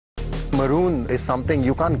maroon is something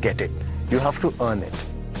you can't get it. You have to earn it.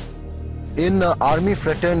 In the army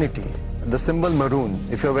fraternity, the symbol maroon,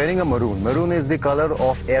 if you're wearing a maroon, maroon is the color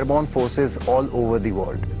of airborne forces all over the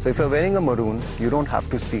world. So if you're wearing a maroon, you don't have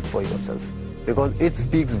to speak for yourself, because it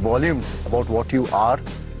speaks volumes about what you are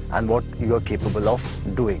and what you are capable of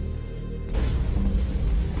doing.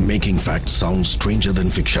 Making facts sound stranger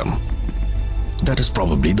than fiction. That is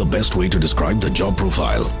probably the best way to describe the job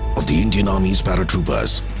profile of the Indian Army's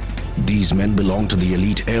paratroopers. These men belong to the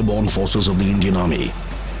elite airborne forces of the Indian Army.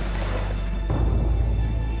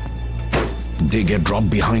 They get dropped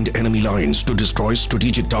behind enemy lines to destroy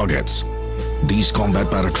strategic targets. These combat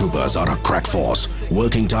paratroopers are a crack force,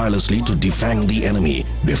 working tirelessly to defang the enemy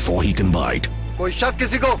before he can bite. Koi shak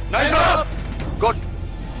kisi ko? Nahi sir. Good.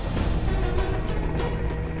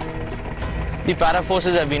 The para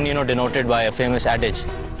forces have been, denoted by a famous adage,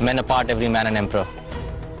 men apart, every man an emperor.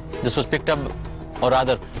 This was picked up, or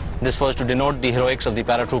rather, this was to denote the heroics of the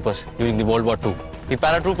paratroopers during the World War II. The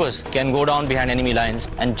paratroopers can go down behind enemy lines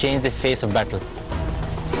and change the face of battle.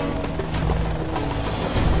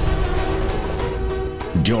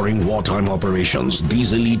 During wartime operations,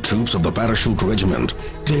 these elite troops of the Parachute Regiment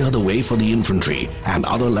clear the way for the infantry and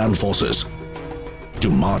other land forces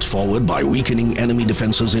to march forward by weakening enemy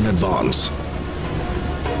defenses in advance.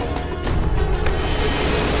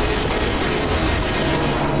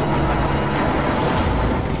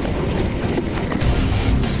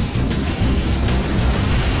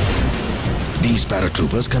 These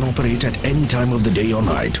paratroopers can operate at any time of the day or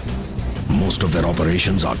night. Most of their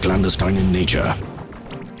operations are clandestine in nature.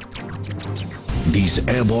 These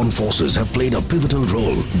airborne forces have played a pivotal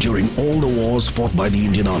role during all the wars fought by the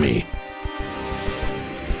Indian Army.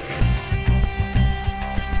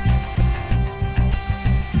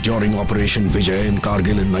 During Operation Vijay in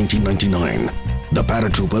Kargil in 1999, the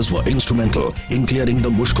paratroopers were instrumental in clearing the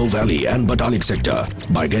Mushko Valley and Batalik sector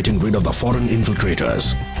by getting rid of the foreign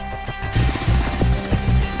infiltrators.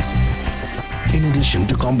 In addition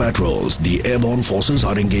to combat roles, the airborne forces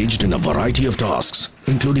are engaged in a variety of tasks,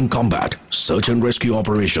 including combat, search and rescue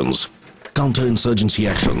operations, counter-insurgency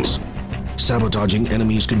actions, sabotaging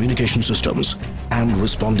enemies' communication systems, and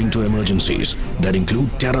responding to emergencies that include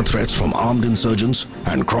terror threats from armed insurgents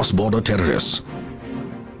and cross-border terrorists.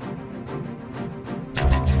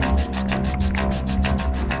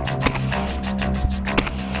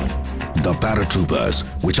 The paratroopers,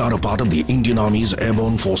 which are a part of the Indian Army's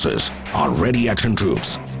airborne forces, are ready action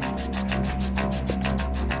troops.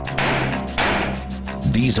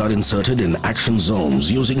 These are inserted in action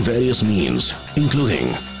zones using various means,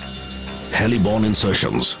 including heli-borne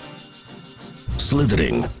insertions,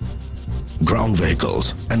 slithering, ground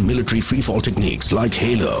vehicles, and military freefall techniques like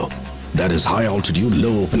Halo, that is high altitude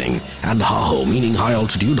low opening, and HAHO, meaning high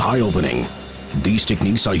altitude high opening. These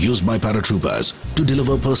techniques are used by paratroopers to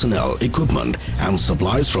deliver personnel, equipment, and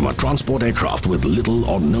supplies from a transport aircraft with little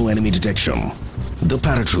or no enemy detection. The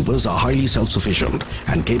paratroopers are highly self-sufficient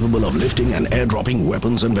and capable of lifting and airdropping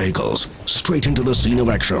weapons and vehicles straight into the scene of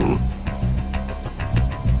action.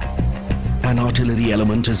 An artillery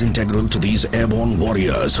element is integral to these airborne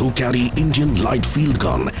warriors who carry Indian light field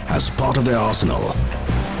gun as part of their arsenal.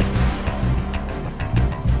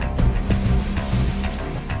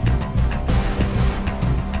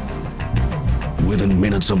 Within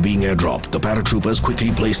minutes of being airdropped, the paratroopers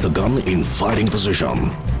quickly place the gun in firing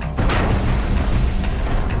position.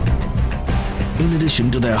 In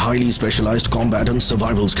addition to their highly specialized combat and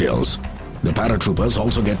survival skills, the paratroopers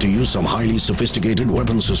also get to use some highly sophisticated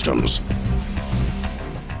weapon systems.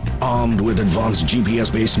 Armed with advanced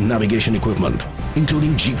GPS-based navigation equipment,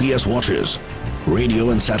 including GPS watches, radio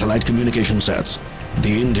and satellite communication sets,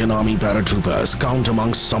 the Indian Army paratroopers count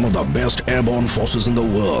amongst some of the best airborne forces in the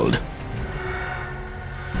world.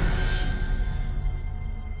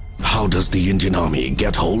 How does the Indian Army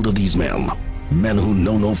get hold of these men? Men who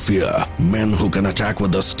know no fear, men who can attack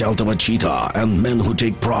with the stealth of a cheetah, and men who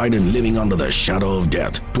take pride in living under the shadow of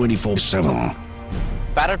death 24/7.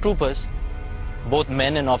 Paratroopers, both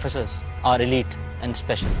men and officers, are elite and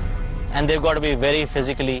special. And they've got to be very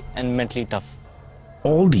physically and mentally tough.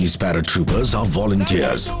 All these paratroopers are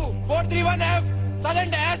volunteers. 431F,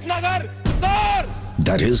 Sergeant S. Nagar, sir!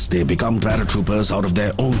 That is, they become paratroopers out of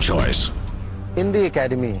their own choice. In the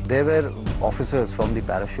academy, there were officers from the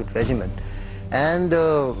Parachute Regiment, and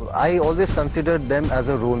I always considered them as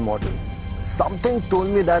a role model. Something told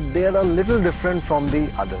me that they are a little different from the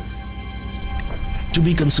others. To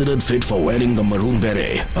be considered fit for wearing the maroon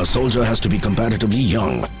beret, a soldier has to be comparatively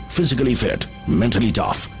young, physically fit, mentally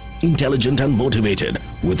tough, intelligent and motivated,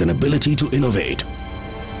 with an ability to innovate.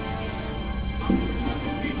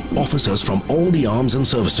 Officers from all the arms and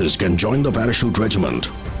services can join the parachute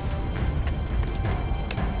regiment.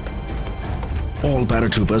 All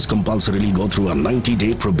paratroopers compulsorily go through a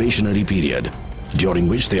 90-day probationary period, during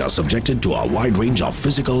which they are subjected to a wide range of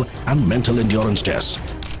physical and mental endurance tests.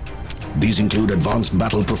 These include advanced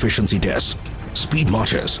battle proficiency tests, speed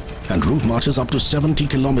marches, and route marches up to 70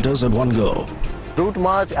 kilometers at one go. Route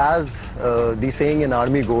march, as the saying in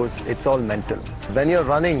army goes, it's all mental. When you're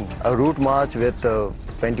running a route march with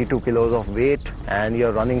 22 kilos of weight and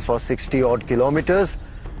you're running for 60 odd kilometers,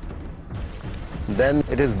 then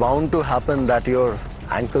it is bound to happen that your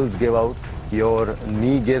ankles give out, your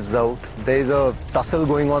knee gives out. There is a tussle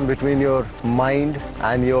going on between your mind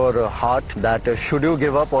and your heart that should you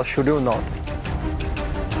give up or should you not.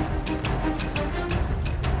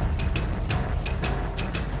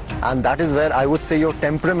 And that is where I would say your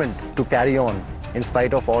temperament to carry on in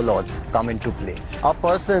spite of all odds come into play. A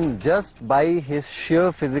person just by his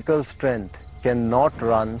sheer physical strength cannot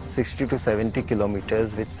run 60 to 70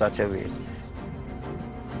 kilometers with such a weight.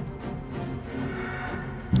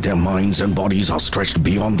 Their minds and bodies are stretched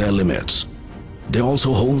beyond their limits. They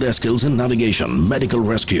also hone their skills in navigation, medical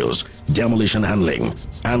rescues, demolition handling,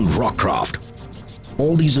 and rockcraft.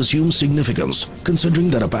 All these assume significance, considering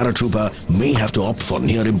that a paratrooper may have to opt for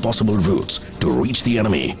near impossible routes to reach the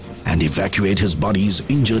enemy and evacuate his buddies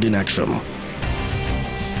injured in action.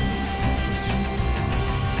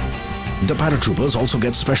 The paratroopers also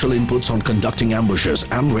get special inputs on conducting ambushes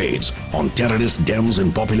and raids on terrorist dens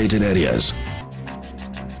in populated areas.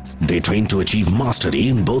 They train to achieve mastery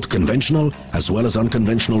in both conventional as well as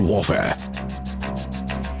unconventional warfare.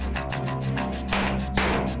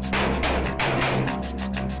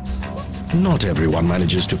 Not everyone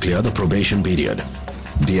manages to clear the probation period.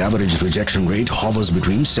 The average rejection rate hovers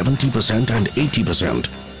between 70% and 80%.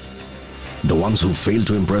 The ones who fail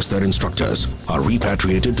to impress their instructors are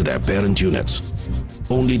repatriated to their parent units.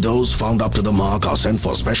 Only those found up to the mark are sent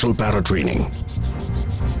for special para-training.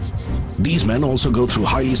 These men also go through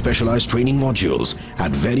highly specialized training modules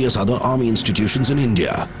at various other army institutions in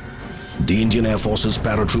India. The Indian Air Force's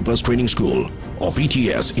Paratroopers Training School, or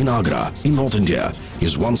PTS, in Agra, in North India,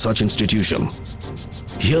 is one such institution.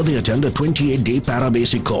 Here they attend a 28-day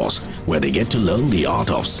para-basic course where they get to learn the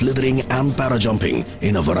art of slithering and para-jumping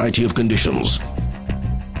in a variety of conditions.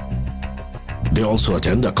 They also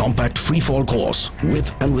attend a compact free-fall course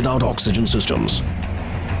with and without oxygen systems.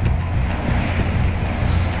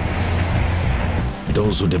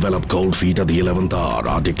 Those who develop cold feet at the 11th hour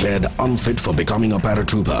are declared unfit for becoming a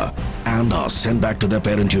paratrooper and are sent back to their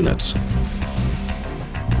parent units.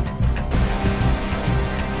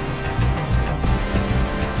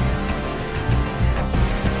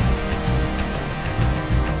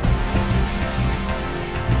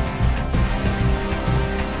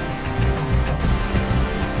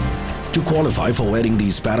 To qualify for wearing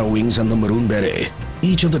these para wings and the maroon beret,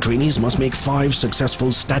 each of the trainees must make 5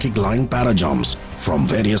 successful static line para jumps from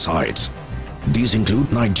various heights. These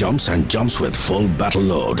include night jumps and jumps with full battle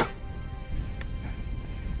load.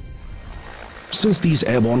 Since these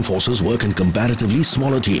airborne forces work in comparatively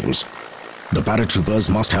smaller teams, the paratroopers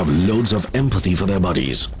must have loads of empathy for their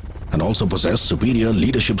buddies and also possess superior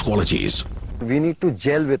leadership qualities. We need to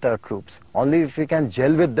gel with our troops. Only if we can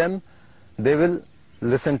gel with them, they will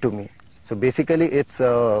listen to me. So basically it's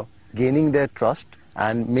gaining their trust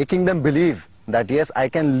and making them believe that yes, I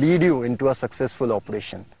can lead you into a successful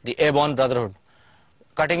operation. The airborne brotherhood,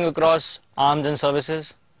 cutting across arms and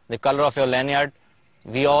services, the color of your lanyard,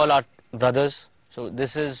 we all are brothers. So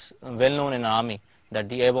this is well known in our army that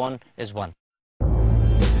the airborne is one.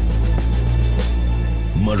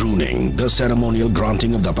 Marooning, the ceremonial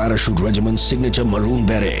granting of the parachute regiment's signature maroon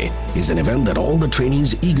beret, is an event that all the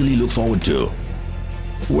trainees eagerly look forward to.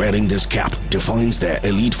 Wearing this cap defines their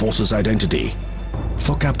elite force's identity.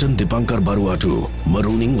 For Captain Dipankar Barua too,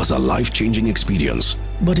 marooning was a life-changing experience,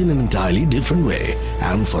 but in an entirely different way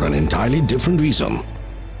and for an entirely different reason.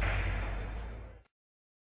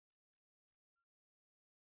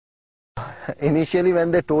 Initially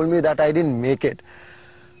when they told me that I didn't make it,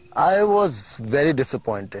 I was very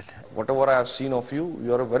disappointed. Whatever I have seen of you,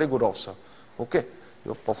 you are a very good officer. Okay,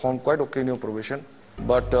 you have performed quite okay in your probation.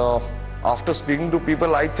 But after speaking to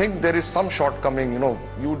people, I think there is some shortcoming,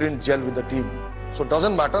 you didn't gel with the team. So it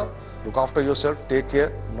doesn't matter. Look after yourself, take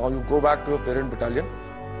care. Now you go back to your parent battalion.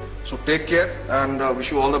 So take care and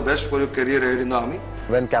wish you all the best for your career ahead in the army.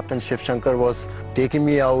 When Captain Shiv Shankar was taking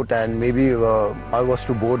me out and maybe I was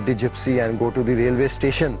to board the gypsy and go to the railway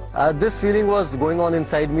station, this feeling was going on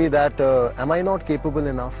inside me that am I not capable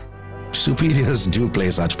enough? Superiors do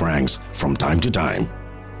play such pranks from time to time.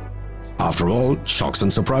 After all, shocks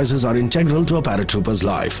and surprises are integral to a paratrooper's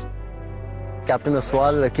life. Captain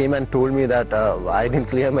Aswal came and told me that I didn't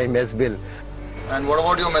clear my mess bill. And what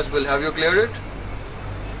about your mess bill? Have you cleared it?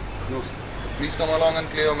 No, sir. Please come along and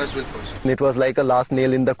clear your mess bill first. It was like a last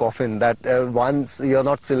nail in the coffin that once you're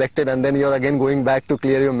not selected and then you're again going back to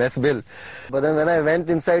clear your mess bill. But then when I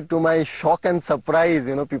went inside, to my shock and surprise,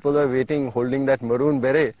 you know, people were waiting holding that maroon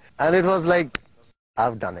beret. And it was like,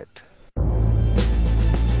 I've done it.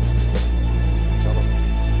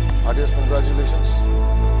 Adios, congratulations.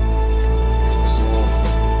 So,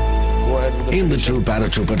 go ahead with the In the tradition. true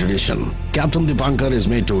paratrooper tradition, Captain Dipankar is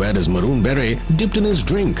made to wear his maroon beret dipped in his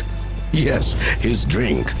drink. Yes, his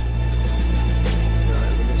drink. Yeah,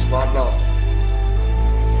 everything's smart now.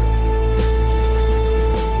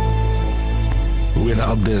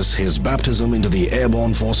 Without this, his baptism into the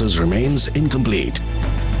airborne forces remains incomplete.